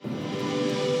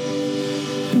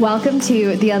Welcome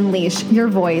to the Unleash Your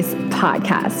Voice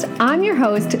podcast. I'm your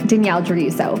host, Danielle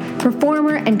Druso,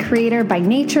 performer and creator by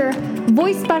nature,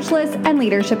 voice specialist, and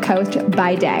leadership coach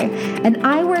by day. And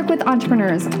I work with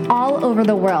entrepreneurs all over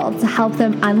the world to help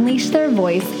them unleash their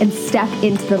voice and step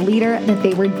into the leader that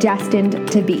they were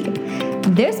destined to be.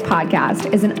 This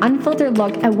podcast is an unfiltered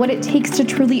look at what it takes to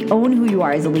truly own who you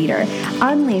are as a leader,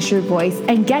 unleash your voice,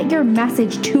 and get your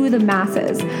message to the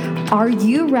masses. Are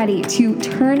you ready to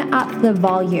turn up the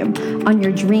volume on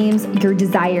your dreams, your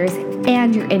desires,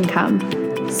 and your income?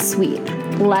 Sweet.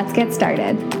 Let's get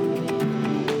started.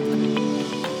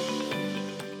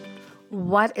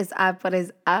 What is up? What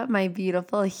is up, my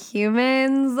beautiful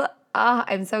humans? Oh,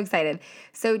 I'm so excited.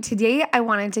 So today I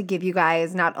wanted to give you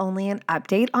guys not only an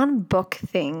update on book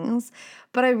things,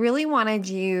 but I really wanted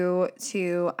you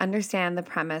to understand the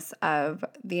premise of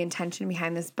the intention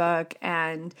behind this book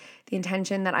and the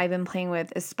intention that I've been playing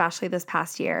with, especially this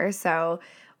past year. So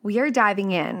we are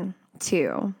diving in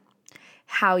to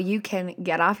how you can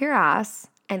get off your ass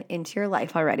and into your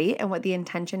life already, and what the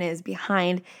intention is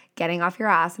behind getting off your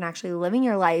ass and actually living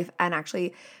your life and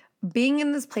actually being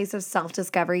in this place of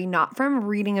self-discovery, not from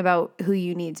reading about who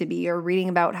you need to be or reading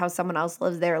about how someone else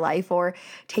lives their life or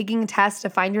taking a test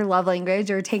to find your love language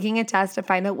or taking a test to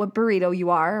find out what burrito you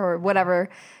are or whatever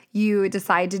you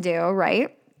decide to do,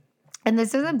 right? And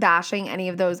this isn't bashing any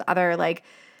of those other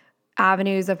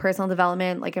avenues of personal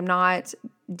development. I'm not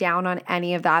down on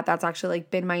any of that. That's actually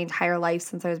been my entire life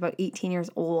since I was about 18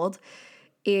 years old.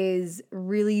 Is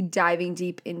really diving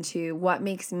deep into what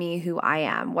makes me who I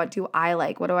am. What do I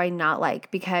like? What do I not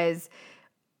like? Because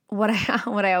what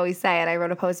I always say, and I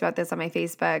wrote a post about this on my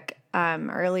Facebook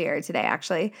earlier today,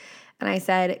 actually, and I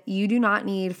said, you do not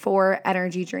need 4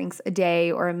 energy drinks a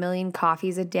day or 1 million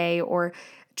coffees a day or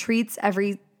treats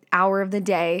every hour of the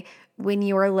day when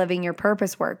you are living your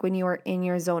purpose work, when you are in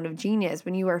your zone of genius,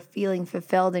 when you are feeling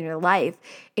fulfilled in your life.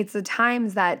 It's the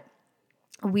times that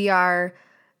we are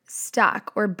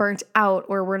stuck or burnt out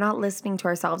or we're not listening to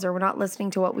ourselves or we're not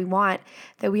listening to what we want,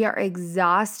 that we are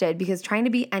exhausted, because trying to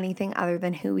be anything other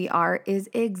than who we are is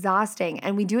exhausting.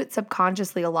 And we do it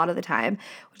subconsciously a lot of the time,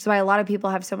 which is why a lot of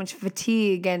people have so much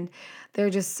fatigue and they're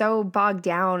just so bogged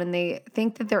down and they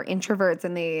think that they're introverts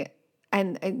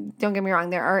and don't get me wrong,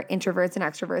 there are introverts and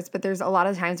extroverts, but there's a lot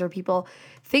of times where people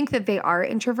think that they are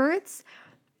introverts,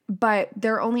 but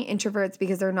they're only introverts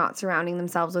because they're not surrounding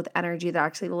themselves with energy that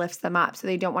actually lifts them up. So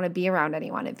they don't want to be around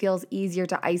anyone. It feels easier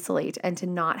to isolate and to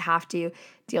not have to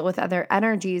deal with other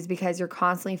energies because you're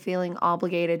constantly feeling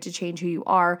obligated to change who you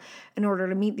are in order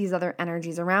to meet these other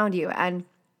energies around you. And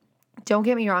don't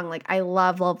get me wrong, I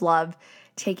love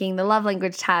taking the love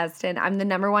language test, and I'm the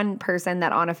number one person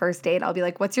that on a first date, I'll be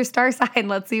like, what's your star sign?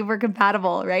 Let's see if we're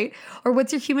compatible, right? Or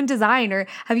what's your human design? Or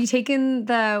have you taken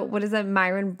the,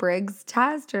 Myers-Briggs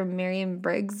test or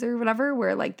Merriam-Briggs or whatever,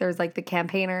 where there's the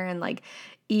campaigner and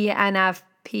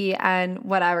ENFP and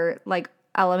whatever,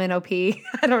 LMNOP,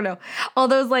 I don't know, all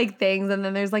those things. And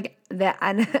then there's the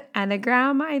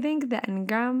Enneagram, I think, the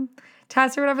Enneagram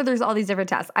test or whatever. There's all these different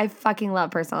tests. I fucking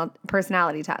love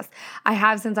personality tests. I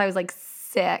have since I was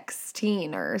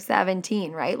 16 or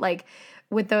 17, right?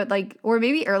 With the or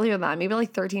maybe earlier than that, maybe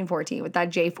 13, 14, with that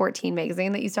J14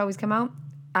 magazine that used to always come out.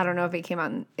 I don't know if it came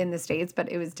out in the States,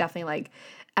 but it was definitely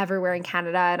everywhere in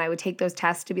Canada. And I would take those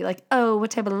tests to be oh,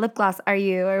 what type of lip gloss are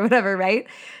you or whatever, right?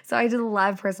 So I just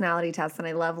love personality tests and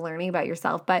I love learning about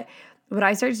yourself. But what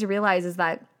I started to realize is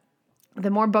that the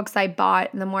more books I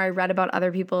bought and the more I read about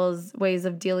other people's ways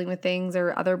of dealing with things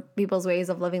or other people's ways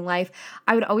of living life,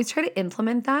 I would always try to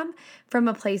implement them from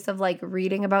a place of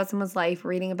reading about someone's life,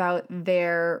 reading about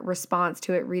their response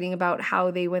to it, reading about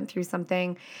how they went through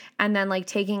something, and then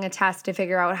taking a test to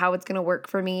figure out how it's going to work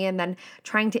for me, and then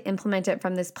trying to implement it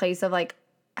from this place of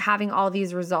having all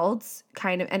these results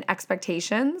kind of and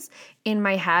expectations in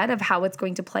my head of how it's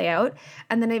going to play out.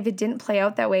 And then if it didn't play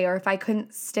out that way, or if I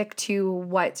couldn't stick to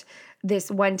what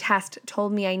this one test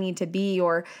told me I need to be,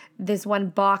 or this one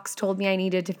box told me I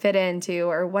needed to fit into,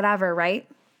 or whatever, right?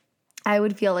 I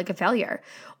would feel like a failure,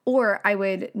 or I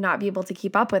would not be able to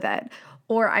keep up with it,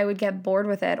 or I would get bored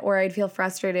with it, or I'd feel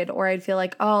frustrated, or I'd feel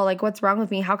what's wrong with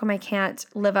me? How come I can't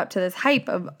live up to this hype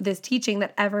of this teaching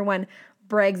that everyone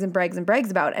brags and brags and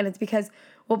brags about? And it's because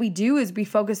what we do is we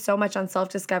focus so much on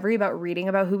self-discovery, about reading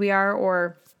about who we are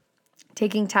or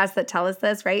taking tests that tell us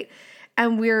this, right?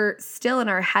 And we're still in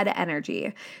our head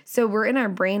energy. So we're in our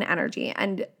brain energy.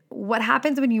 And what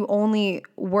happens when you only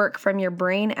work from your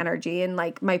brain energy, and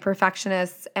my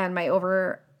perfectionists and my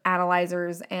over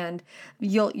analyzers, and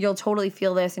you'll totally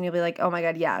feel this and you'll be oh my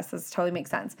God, yes, this totally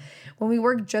makes sense. When we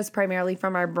work just primarily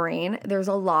from our brain, there's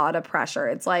a lot of pressure.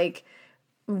 It's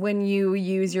when you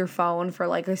use your phone for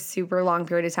like a super long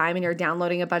period of time and you're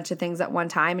downloading a bunch of things at one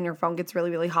time and your phone gets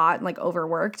really, really hot and like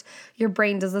overworked, your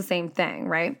brain does the same thing,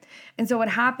 right? And so what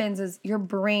happens is your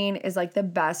brain is like the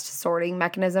best sorting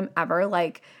mechanism ever.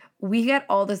 Like we get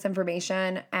all this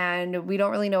information and we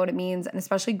don't really know what it means. And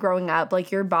especially growing up,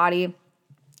 like your body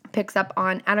picks up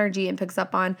on energy and picks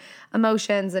up on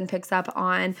emotions and picks up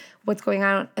on what's going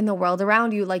on in the world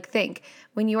around you. Like think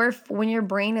when your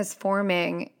brain is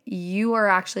forming, you are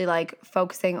actually like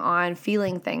focusing on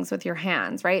feeling things with your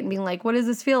hands, right? And being like, what does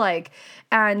this feel like?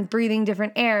 And breathing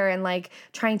different air and like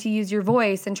trying to use your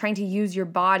voice and trying to use your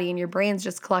body, and your brain's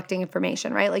just collecting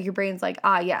information, right? Like your brain's like,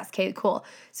 yes, okay, cool.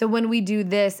 So when we do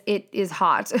this, it is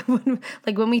hot.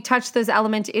 Like when we touch this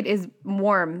element, it is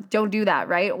warm. Don't do that,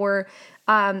 right? Or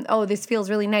this feels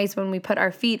really nice when we put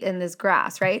our feet in this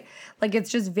grass, right? Like it's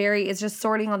just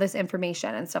sorting all this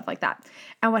information and stuff like that.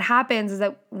 And what happens is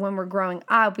that when we're growing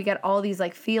up, we get all these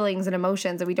like feelings and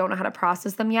emotions and we don't know how to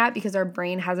process them yet because our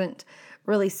brain hasn't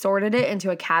really sorted it into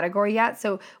a category yet.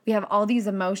 So we have all these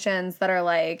emotions that are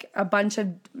like a bunch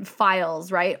of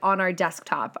files, right, on our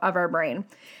desktop of our brain.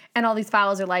 And all these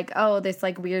files are like, oh, this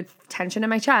like weird tension in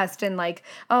my chest. And like,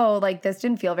 oh, like this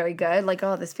didn't feel very good. Like,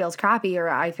 oh, this feels crappy. Or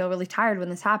I feel really tired when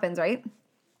this happens, right?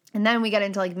 And then we get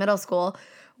into like middle school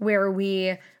where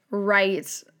we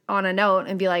write on a note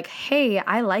and be like, hey,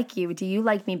 I like you. Do you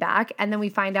like me back? And then we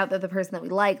find out that the person that we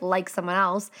likes someone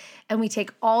else. And we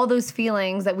take all those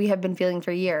feelings that we have been feeling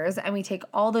for years and we take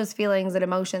all those feelings and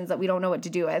emotions that we don't know what to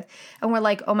do with. And we're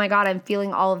like, oh my God, I'm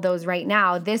feeling all of those right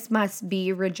now. This must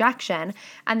be rejection.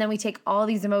 And then we take all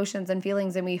these emotions and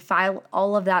feelings and we file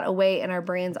all of that away in our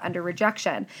brains under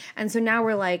rejection. And so now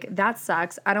we're like, that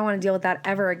sucks. I don't want to deal with that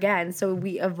ever again. So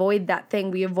we avoid that thing.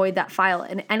 We avoid that file,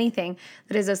 and anything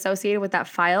that is associated with that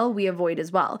file we avoid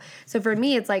as well. So for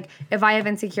me, it's like if I have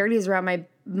insecurities around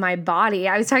my body.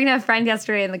 I was talking to a friend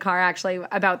yesterday in the car actually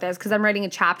about this because I'm writing a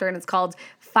chapter and it's called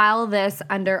File This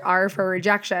Under R for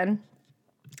Rejection.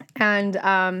 And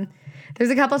there's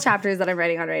a couple chapters that I'm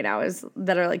writing on right now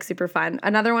that are like super fun.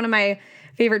 Another one of my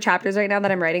favorite chapters right now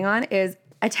that I'm writing on is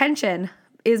attention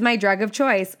is my drug of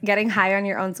choice, getting high on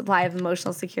your own supply of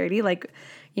emotional security. Like,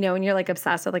 you know, when you're like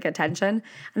obsessed with like attention.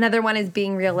 Another one is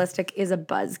being realistic is a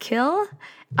buzzkill.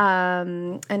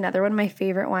 Another one of my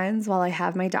favorite ones, while I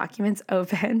have my documents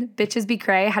open, bitches be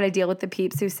cray, how to deal with the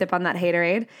peeps who sip on that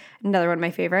haterade. Another one of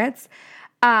my favorites.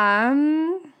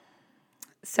 So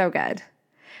good.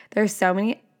 There's so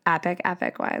many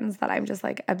epic ones that I'm just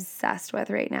like obsessed with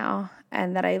right now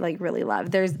and that I like really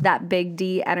love. There's that big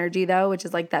D energy though, which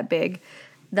is like that big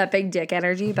dick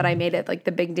energy, but I made it like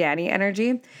the Big Danny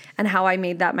energy, and how I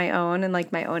made that my own and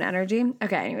like my own energy.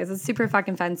 Okay, anyways, it's super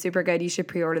fucking fun, super good. You should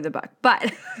pre-order the book,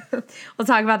 but we'll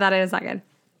talk about that in a second.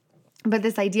 But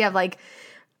this idea of like,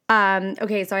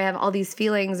 okay, so I have all these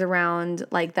feelings around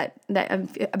like that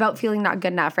about feeling not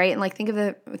good enough, right? And like think of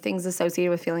the things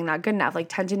associated with feeling not good enough, like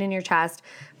tension in your chest,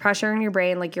 pressure in your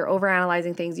brain, like you're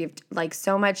overanalyzing things. You have like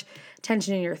so much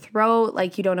tension in your throat,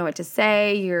 like you don't know what to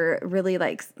say. You're really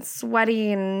like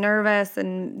sweaty and nervous,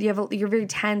 and you're very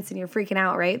tense and you're freaking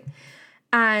out, right?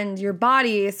 And your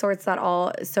body sorts that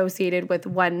all associated with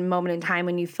one moment in time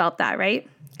when you felt that, right?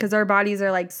 Because our bodies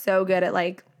are like so good at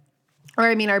like,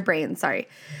 our brains,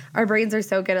 Our brains are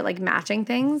so good at like matching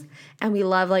things, and we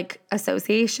love like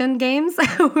association games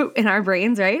in our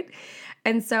brains, right?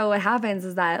 And so what happens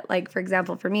is that, like, for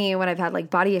example, for me, when I've had like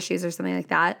body issues or something like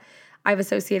that, I've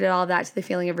associated all of that to the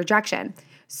feeling of rejection.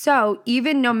 So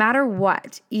even no matter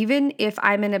what, even if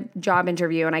I'm in a job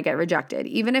interview and I get rejected,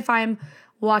 even if I'm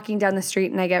walking down the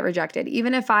street and I get rejected,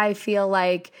 even if I feel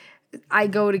like I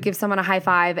go to give someone a high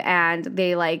five and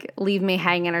they like leave me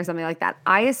hanging or something like that,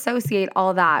 I associate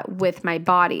all that with my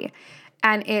body.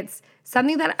 And it's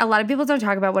something that a lot of people don't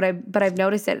talk about, but I've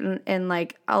noticed it in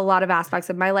like a lot of aspects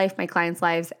of my life, my clients'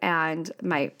 lives, and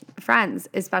my friends,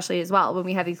 especially as well, when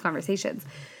we have these conversations.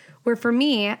 Where for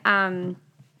me, one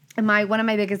of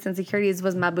my biggest insecurities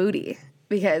was my booty,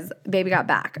 because baby got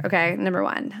back, okay? Number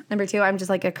one. Number two, I'm just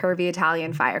like a curvy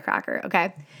Italian firecracker,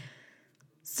 okay?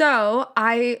 So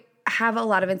I have a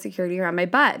lot of insecurity around my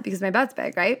butt because my butt's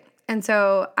big, right? And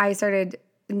so I started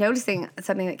noticing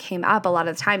something that came up a lot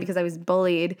of the time because I was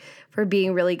bullied for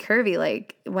being really curvy.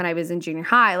 Like when I was in junior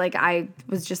high, like I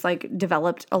was just like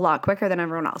developed a lot quicker than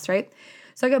everyone else, right?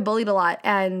 So I got bullied a lot.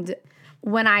 And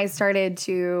when I started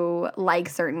to like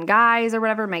certain guys or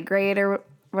whatever, my grade or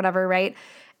whatever, right?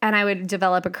 And I would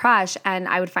develop a crush and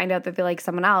I would find out that they like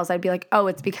someone else. I'd be like, oh,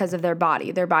 it's because of their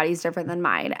body. Their body's different than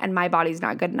mine and my body's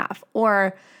not good enough.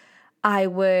 Or I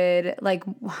would like,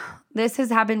 this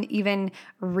has happened even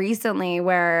recently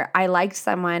where I liked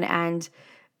someone and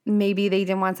maybe they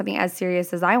didn't want something as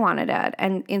serious as I wanted it.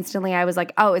 And instantly I was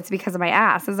like, oh, it's because of my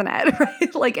ass, isn't it?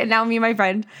 Right? Like, and now me and my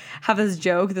friend have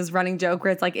this running joke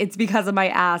where it's like, it's because of my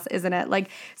ass, isn't it? Like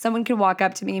someone could walk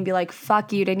up to me and be like,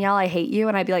 fuck you, Danielle, I hate you.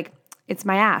 And I'd be like, it's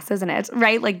my ass, isn't it?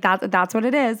 Right? Like that's what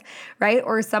it is. Right?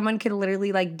 Or someone could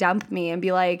literally like dump me and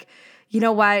be like, you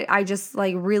know what? I just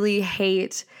like really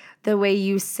hate the way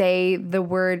you say the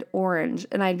word orange.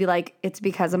 And I'd be like, it's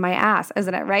because of my ass,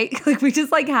 isn't it? Right? Like we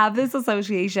just like have this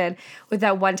association with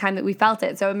that one time that we felt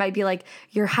it. So it might be like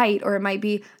your height, or it might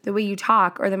be the way you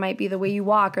talk, or there might be the way you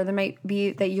walk, or there might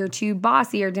be that you're too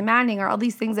bossy or demanding, or all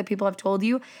these things that people have told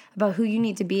you about who you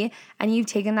need to be. And you've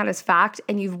taken that as fact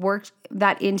and you've worked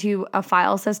that into a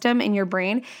file system in your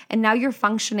brain. And now you're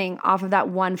functioning off of that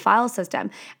one file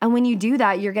system. And when you do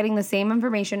that, you're getting the same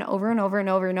information over and over and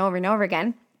over and over and over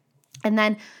again. And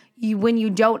then when you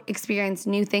don't experience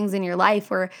new things in your life,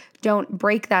 or don't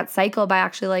break that cycle by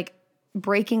actually like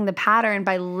breaking the pattern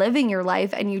by living your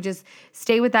life, and you just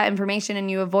stay with that information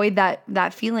and you avoid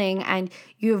that feeling, and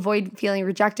you avoid feeling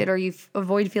rejected, or you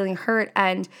avoid feeling hurt,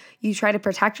 and you try to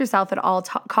protect yourself at all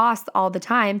costs all the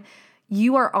time,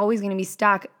 you are always going to be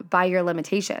stuck by your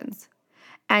limitations.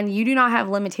 And you do not have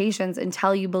limitations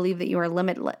until you believe that you are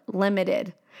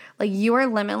limited. Like you are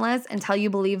limitless until you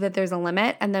believe that there's a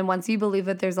limit. And then once you believe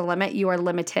that there's a limit, you are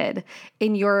limited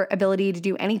in your ability to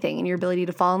do anything, in your ability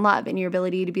to fall in love, in your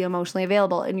ability to be emotionally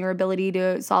available, in your ability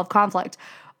to solve conflict,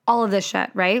 all of this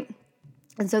shit, right?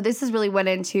 And so this has really went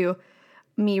into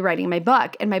me writing my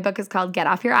book. And my book is called Get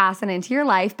Off Your Ass and Into Your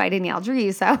Life by Danielle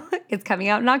Druiso. It's coming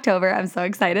out in October. I'm so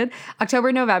excited.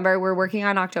 October, November. We're working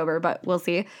on October, but we'll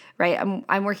see, right?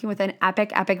 I'm working with an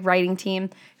epic writing team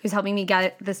who's helping me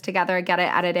get this together, get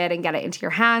it edited, and get it into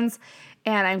your hands.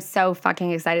 And I'm so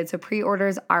fucking excited. So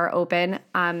pre-orders are open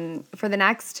for the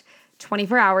next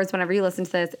 24 hours. Whenever you listen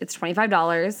to this, it's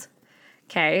 $25.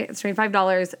 Okay, it's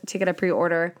 $25 to get a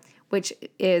pre-order, which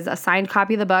is a signed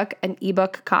copy of the book, an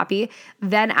ebook copy,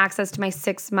 then access to my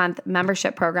 6-month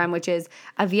membership program, which is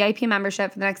a VIP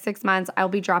membership for the next 6 months. I'll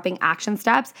be dropping action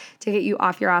steps to get you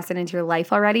off your ass and into your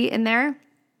life already in there,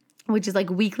 which is like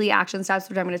weekly action steps,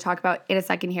 which I'm going to talk about in a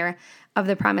second here, of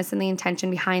the premise and the intention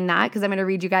behind that, because I'm going to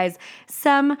read you guys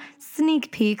some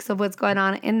sneak peeks of what's going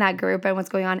on in that group and what's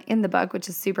going on in the book, which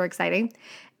is super exciting.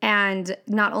 And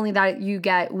not only that, you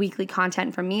get weekly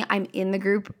content from me. I'm in the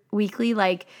group weekly.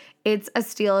 Like, it's a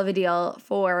steal of a deal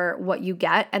for what you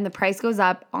get. And the price goes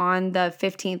up on the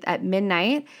 15th at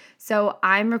midnight. So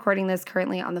I'm recording this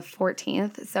currently on the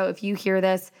 14th. So if you hear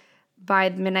this by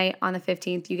midnight on the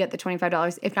 15th, you get the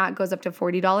 $25. If not, it goes up to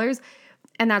 $40.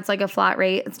 And that's like a flat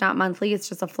rate. It's not monthly. It's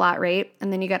just a flat rate.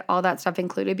 And then you get all that stuff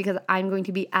included, because I'm going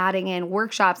to be adding in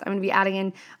workshops. I'm going to be adding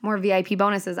in more VIP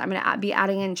bonuses. I'm going to be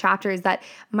adding in chapters that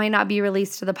might not be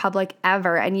released to the public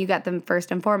ever. And you get them first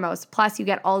and foremost. Plus, you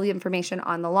get all the information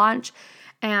on the launch,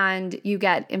 and you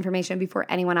get information before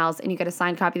anyone else. And you get a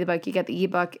signed copy of the book. You get the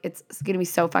ebook. It's going to be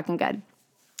so fucking good.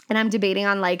 And I'm debating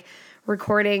on like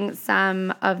recording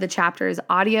some of the chapters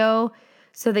audio,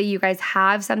 so that you guys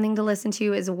have something to listen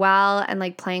to as well, and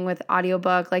like playing with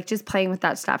audiobook, like just playing with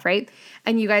that stuff, right?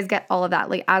 And you guys get all of that.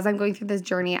 Like as I'm going through this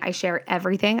journey, I share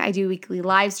everything. I do weekly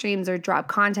live streams or drop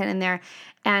content in there,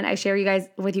 and I share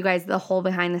with you guys the whole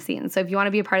behind the scenes. So if you want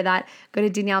to be a part of that, go to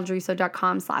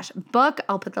danielledruiso.com/book.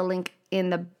 I'll put the link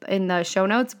in the show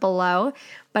notes below,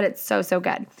 but it's so, so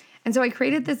good. And so I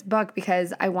created this book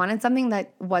because I wanted something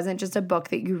that wasn't just a book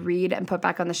that you read and put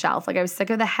back on the shelf. Like I was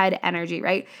sick of the head energy,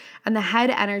 right? And the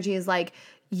head energy is like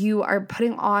you are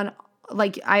putting on,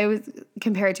 like I always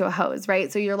compare it to a hose,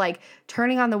 right? So you're like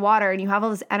turning on the water and you have all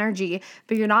this energy,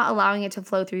 but you're not allowing it to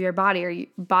flow through your body.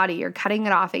 You're cutting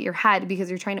it off at your head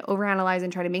because you're trying to overanalyze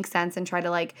and try to make sense and try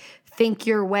to like think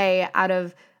your way out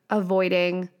of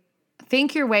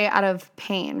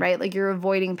pain, right? Like you're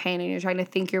avoiding pain and you're trying to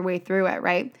think your way through it,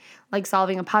 right? Like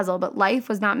solving a puzzle. But life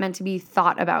was not meant to be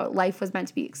thought about. Life was meant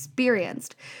to be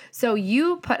experienced. So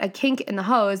you put a kink in the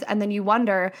hose and then you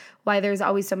wonder why there's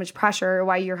always so much pressure, or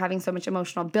why you're having so much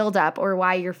emotional buildup, or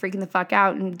why you're freaking the fuck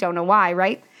out and don't know why,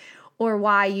 right? Or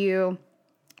why you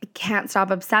can't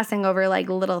stop obsessing over like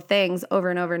little things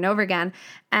over and over and over again.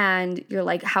 And you're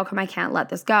like, how come I can't let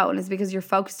this go? And it's because you're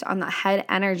focused on the head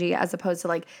energy as opposed to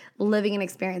like living and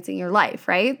experiencing your life,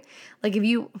 right? Like if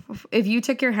you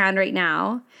took your hand right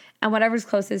now and whatever's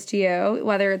closest to you,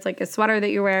 whether it's like a sweater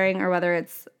that you're wearing or whether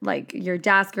it's like your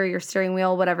desk or your steering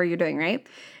wheel, whatever you're doing, right?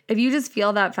 If you just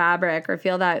feel that fabric or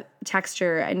feel that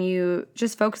texture and you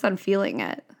just focus on feeling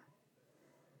it,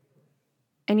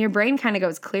 and your brain kind of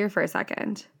goes clear for a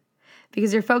second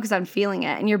because you're focused on feeling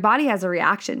it and your body has a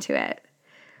reaction to it.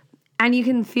 And you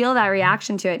can feel that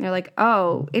reaction to it. And you're like,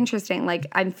 oh, interesting. Like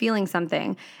I'm feeling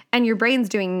something. And your brain's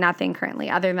doing nothing currently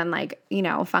other than like,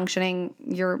 functioning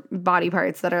your body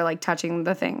parts that are like touching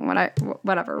the thing,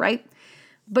 whatever, right?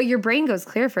 But your brain goes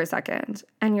clear for a second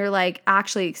and you're like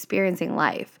actually experiencing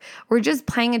life. We're just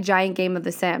playing a giant game of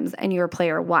The Sims and you're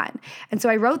player one. And so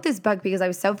I wrote this book because I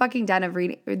was so fucking done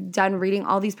reading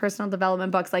all these personal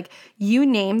development books. Like you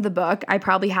name the book, I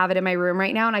probably have it in my room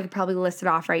right now and I could probably list it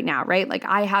off right now, right? Like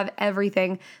I have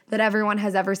everything that everyone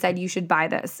has ever said you should buy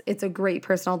this. It's a great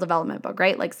personal development book,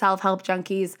 right? Like Self-Help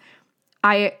Junkies.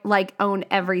 I like own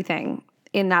everything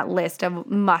in that list of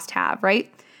must have, right?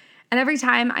 And every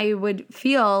time I would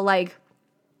feel like,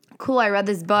 cool, I read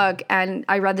this book and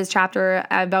I read this chapter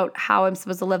about how I'm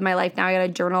supposed to live my life. Now I got to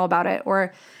journal about it.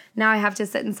 Or now I have to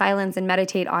sit in silence and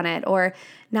meditate on it. Or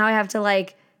now I have to I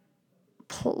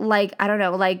don't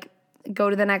know, like go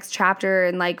to the next chapter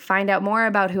and like find out more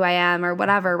about who I am or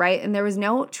whatever, right? And there was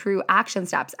no true action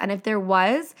steps. And if there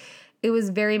was, it was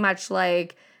very much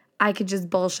like I could just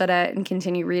bullshit it and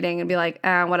continue reading and be like,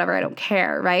 whatever, I don't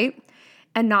care, right?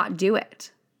 And not do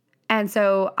it. And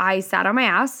so I sat on my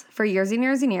ass for years and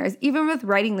years and years. Even with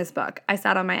writing this book, I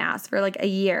sat on my ass for like a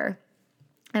year.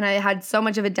 And I had so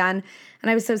much of it done.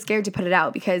 And I was so scared to put it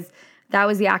out because that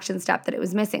was the action step that it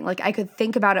was missing. Like I could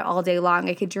think about it all day long.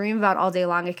 I could dream about it all day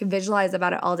long. I could visualize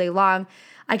about it all day long.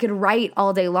 I could write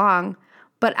all day long.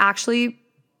 But actually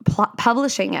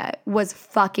publishing it was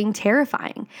fucking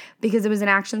terrifying because it was an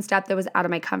action step that was out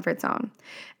of my comfort zone.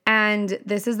 And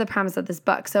this is the premise of this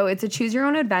book. So it's a choose your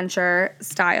own adventure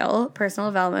style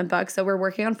personal development book. So we're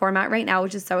working on format right now,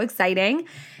 which is so exciting.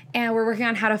 And we're working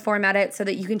on how to format it so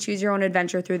that you can choose your own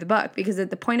adventure through the book. Because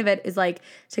the point of it is like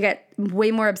to get way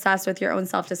more obsessed with your own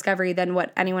self-discovery than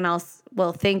what anyone else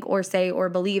will think or say or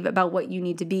believe about what you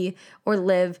need to be or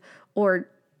live or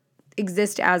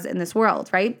exist as in this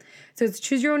world, right? So it's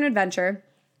choose your own adventure.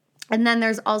 And then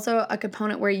there's also a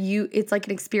component where it's like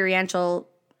an experiential,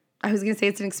 I was going to say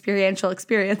it's an experiential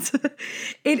experience.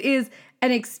 It is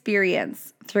an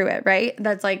experience through it, right?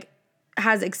 That's like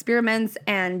has experiments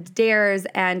and dares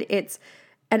and it's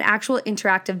an actual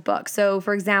interactive book. So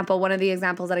for example, one of the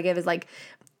examples that I give is like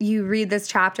you read this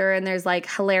chapter and there's like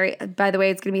hilarious, by the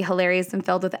way, it's going to be hilarious and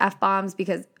filled with F-bombs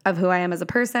because of who I am as a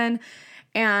person.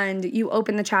 And you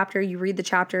open the chapter, you read the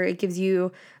chapter, it gives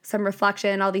you some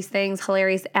reflection, all these things,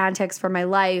 hilarious antics from my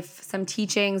life, some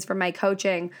teachings from my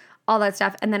coaching, all that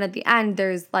stuff. And then at the end,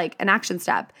 there's like an action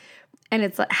step. And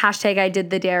it's like hashtag I did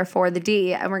the dare for the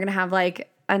D. And we're going to have like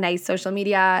a nice social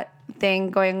media thing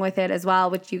going with it as well,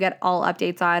 which you get all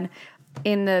updates on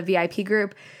in the VIP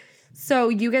group. So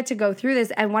you get to go through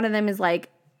this. And one of them is like,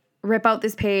 rip out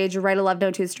this page, write a love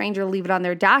note to a stranger, leave it on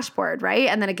their dashboard, right?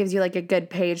 And then it gives you like a good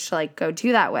page to like go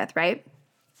do that with, right?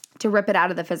 To rip it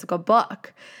out of the physical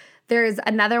book. There's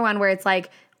another one where it's like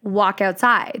walk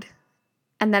outside.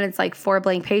 And then it's like 4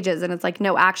 blank pages. And it's like,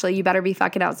 no, actually, you better be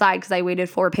fucking outside because I waited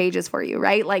 4 pages for you,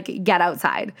 right? Like get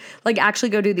outside. Like actually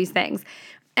go do these things.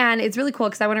 And it's really cool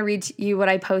because I want to read to you what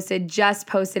I just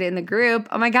posted in the group.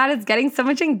 Oh my God, it's getting so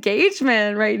much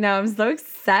engagement right now. I'm so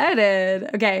excited.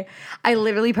 Okay. I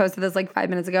literally posted this like 5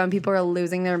 minutes ago and people are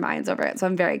losing their minds over it. So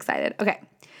I'm very excited. Okay.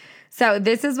 So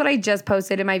this is what I just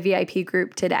posted in my VIP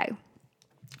group today.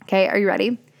 Okay. Are you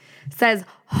ready? It says,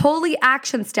 holy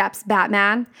action steps,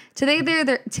 Batman. Today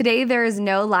there is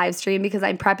no live stream because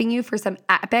I'm prepping you for some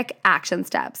epic action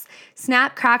steps.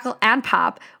 Snap, crackle, and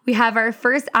pop. We have our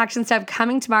first action step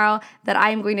coming tomorrow that I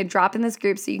am going to drop in this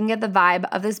group so you can get the vibe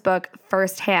of this book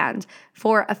firsthand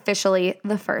for officially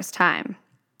the first time.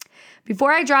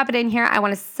 Before I drop it in here, I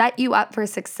want to set you up for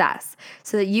success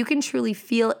so that you can truly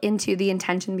feel into the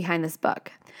intention behind this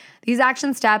book. These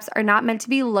action steps are not meant to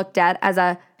be looked at as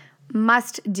a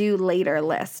must-do later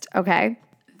list, okay?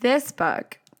 This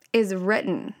book is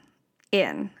written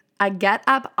in a get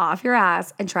up off your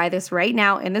ass and try this right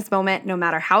now in this moment, no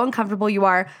matter how uncomfortable you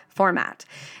are, format.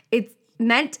 It's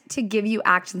meant to give you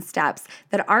action steps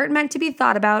that aren't meant to be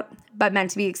thought about, but meant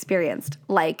to be experienced,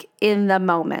 like in the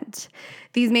moment.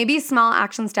 These may be small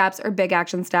action steps or big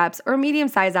action steps or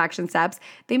medium-sized action steps.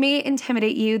 They may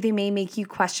intimidate you. They may make you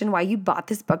question why you bought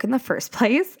this book in the first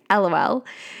place. LOL.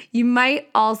 You might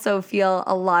also feel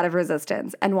a lot of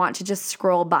resistance and want to just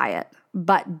scroll by it,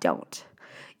 but don't.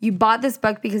 You bought this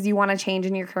book because you want to change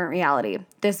in your current reality.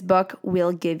 This book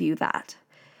will give you that.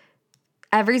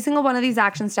 Every single one of these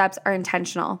action steps are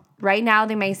intentional. Right now,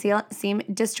 they may seem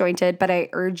disjointed, but I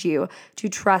urge you to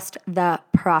trust the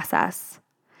process.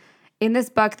 In this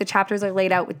book, the chapters are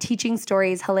laid out with teaching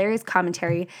stories, hilarious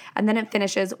commentary, and then it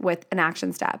finishes with an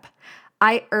action step.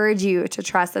 I urge you to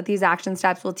trust that these action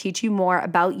steps will teach you more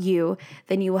about you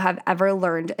than you will have ever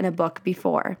learned in a book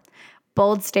before.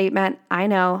 Bold statement, I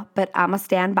know, but I'ma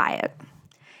stand by it.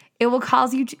 It will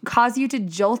cause you to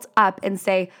jolt up and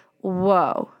say,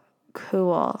 whoa,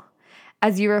 cool,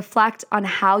 as you reflect on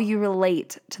how you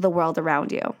relate to the world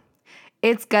around you.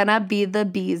 It's gonna be the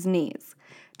bee's knees.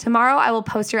 Tomorrow I will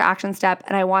post your action step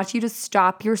and I want you to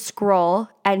stop your scroll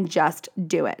and just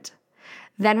do it.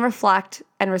 Then reflect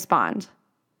and respond.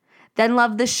 Then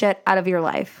love the shit out of your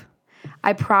life.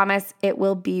 I promise it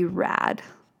will be rad.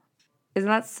 Isn't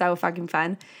that so fucking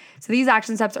fun? So these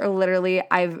action steps are literally,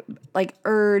 I've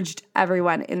urged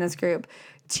everyone in this group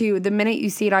to, the minute you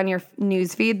see it on your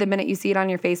news feed, the minute you see it on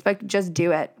your Facebook, just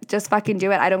do it. Just fucking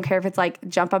do it. I don't care if it's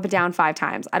jump up and down 5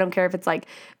 times. I don't care if it's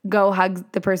go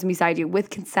hug the person beside you with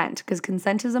consent, because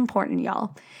consent is important,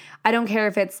 y'all. I don't care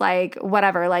if it's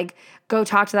whatever, go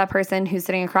talk to that person who's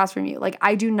sitting across from you.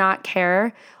 I do not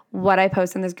care what I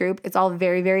post in this group. It's all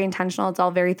very, very intentional. It's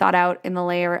all very thought out in the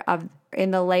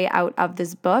layout of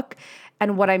this book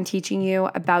and what I'm teaching you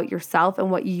about yourself and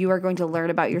what you are going to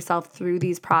learn about yourself through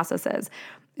these processes.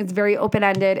 It's very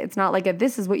open-ended. It's not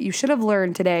this is what you should have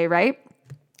learned today, right?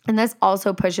 And this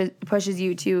also pushes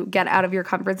you to get out of your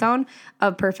comfort zone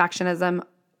of perfectionism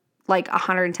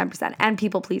 110% and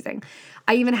people pleasing.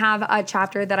 I even have a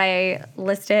chapter that I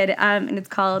listed and it's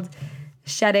called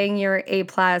Shedding Your A+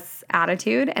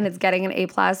 Attitude, and it's getting an A+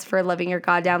 for living your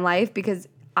goddamn life, because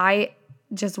I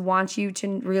just want you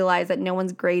to realize that no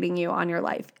one's grading you on your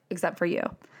life except for you.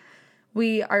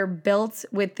 We are built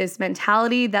with this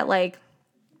mentality that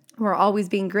we're always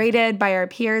being graded by our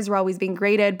peers. We're always being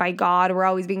graded by God. We're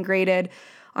always being graded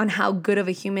on how good of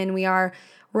a human we are.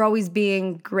 We're always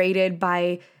being graded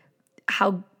by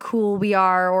how cool we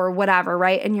are or whatever,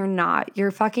 right? And you're not.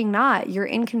 You're fucking not. You're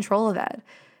in control of it.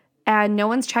 And no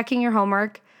one's checking your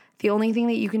homework. The only thing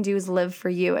that you can do is live for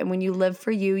you. And when you live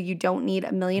for you, you don't need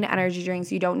a million energy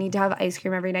drinks. You don't need to have ice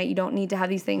cream every night. You don't need to have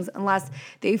these things unless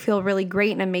they feel really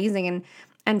great and amazing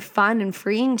and fun and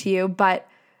freeing to you. But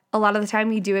a lot of the time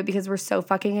we do it because we're so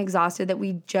fucking exhausted that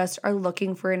we just are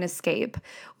looking for an escape.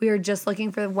 We are just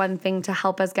looking for one thing to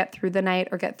help us get through the night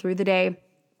or get through the day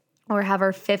or have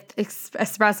our 5th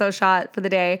espresso shot for the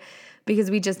day, because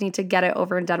we just need to get it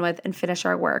over and done with and finish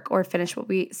our work or finish what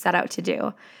we set out to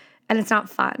do. And it's not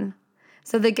fun.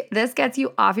 So this gets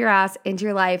you off your ass into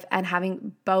your life and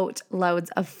having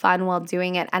boatloads of fun while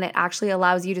doing it. And it actually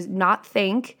allows you to not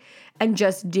think and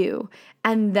just do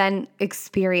and then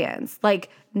experience.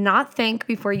 Not think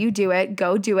before you do it,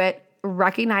 go do it,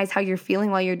 recognize how you're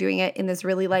feeling while you're doing it in this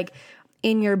really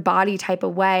in your body type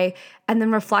of way, and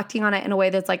then reflecting on it in a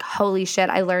way that's holy shit,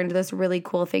 I learned these really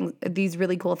cool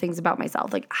things about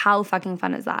myself. How fucking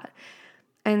fun is that?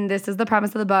 And this is the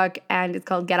premise of the book, and it's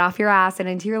called Get Off Your Ass and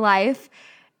Into Your Life.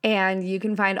 And you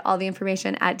can find all the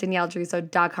information at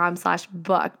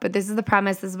danielledruso.com/book. But this is the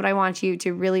premise. This is what I want you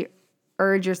to really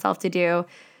urge yourself to do.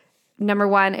 Number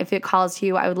one, if it calls to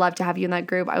you, I would love to have you in that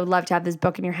group. I would love to have this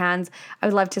book in your hands. I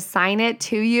would love to sign it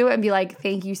to you and be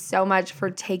thank you so much for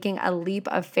taking a leap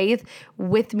of faith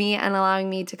with me and allowing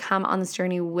me to come on this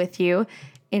journey with you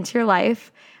into your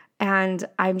life. And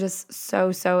I'm just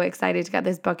so, so excited to get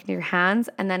this book in your hands.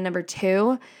 And then number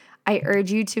 2, I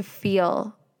urge you to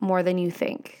feel more than you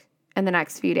think in the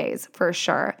next few days, for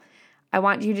sure. I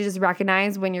want you to just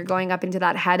recognize when you're going up into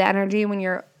that head energy, when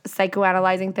you're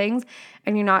psychoanalyzing things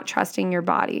and you're not trusting your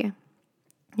body.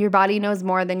 Your body knows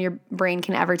more than your brain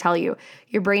can ever tell you.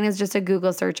 Your brain is just a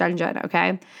Google search engine,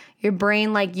 okay? Your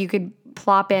brain, you could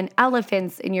plop in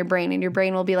elephants in your brain and your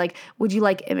brain will be would you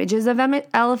like images of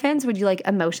elephants? Would you like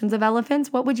emotions of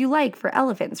elephants? What would you like for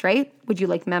elephants, right? Would you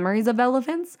like memories of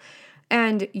elephants?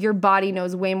 And your body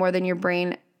knows way more than your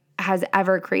brain has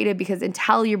ever created, because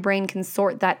until your brain can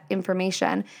sort that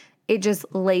information, it just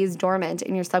lays dormant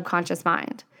in your subconscious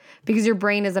mind because your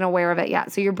brain isn't aware of it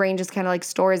yet. So your brain just kind of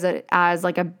stores it as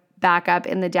a backup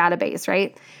in the database,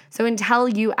 right? So until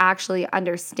you actually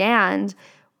understand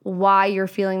why you're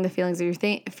feeling the feelings that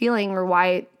you're feeling or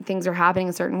why things are happening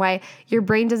a certain way, your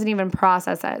brain doesn't even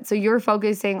process it. So you're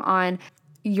focusing on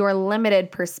your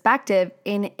limited perspective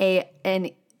in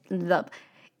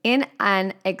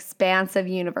an expansive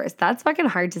universe. That's fucking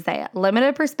hard to say.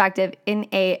 Limited perspective in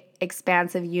a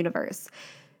expansive universe.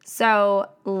 So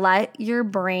let your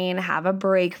brain have a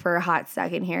break for a hot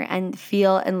second here and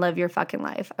feel and live your fucking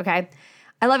life, okay?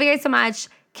 I love you guys so much.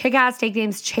 Kick ass, take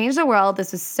names, change the world.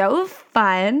 This was so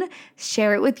fun.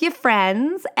 Share it with your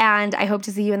friends, and I hope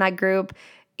to see you in that group.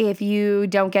 If you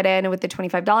don't get in with the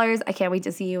 $25, I can't wait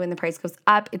to see you when the price goes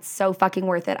up. It's so fucking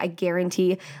worth it. I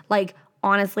guarantee,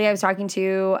 honestly, I was talking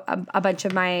to a bunch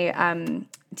of my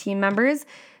team members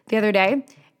the other day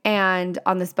and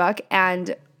on this book,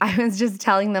 and I was just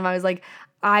telling them, I was like,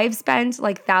 I've spent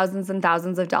like thousands and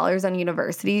thousands of dollars on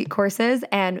university courses,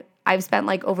 and I've spent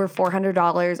like over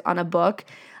 $400 on a book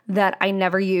that I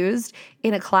never used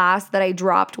in a class that I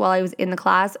dropped while I was in the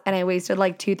class, and I wasted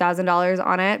like $2,000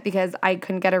 on it because I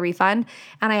couldn't get a refund,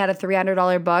 and I had a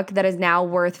 $300 book that is now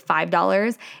worth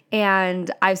 $5,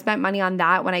 and I've spent money on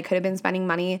that when I could have been spending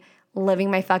money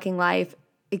living my fucking life,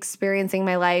 experiencing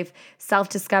my life,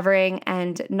 self-discovering,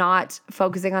 and not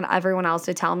focusing on everyone else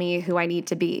to tell me who I need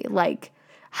to be. Like,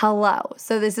 hello.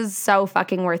 So this is so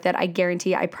fucking worth it. I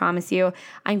guarantee, I promise you,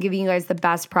 I'm giving you guys the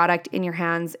best product in your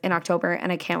hands in October,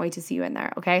 and I can't wait to see you in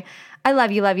there, okay? I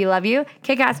love you, love you, love you.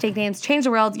 Kick ass, take names, change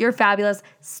the world. You're fabulous.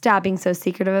 Stop being so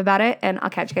secretive about it, and I'll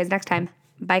catch you guys next time.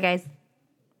 Bye, guys.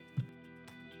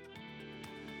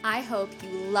 I hope you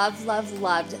loved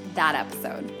that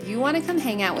episode. You want to come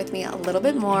hang out with me a little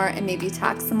bit more and maybe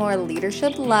talk some more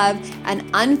leadership, love, and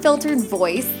unfiltered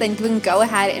voice, then you can go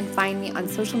ahead and find me on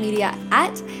social media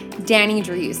at Danny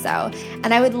Driuso.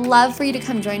 And I would love for you to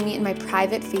come join me in my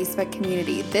private Facebook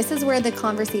community. This is where the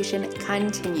conversation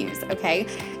continues, okay?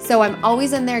 So I'm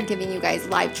always in there giving you guys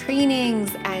live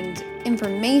trainings and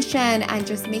information and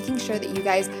just making sure that you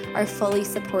guys are fully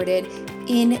supported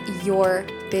in your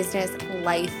business,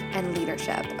 life, and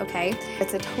leadership, okay?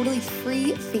 It's a totally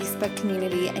free Facebook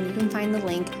community, and you can find the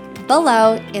link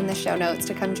below in the show notes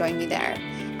to come join me there.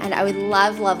 And I would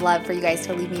love for you guys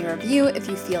to leave me a review if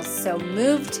you feel so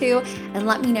moved to, and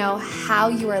let me know how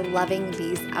you are loving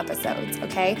these episodes,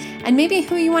 okay? And maybe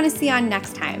who you want to see on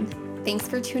next time. Thanks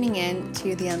for tuning in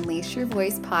to the Unleash Your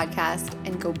Voice podcast,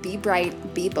 and go be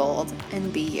bright, be bold,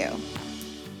 and be you.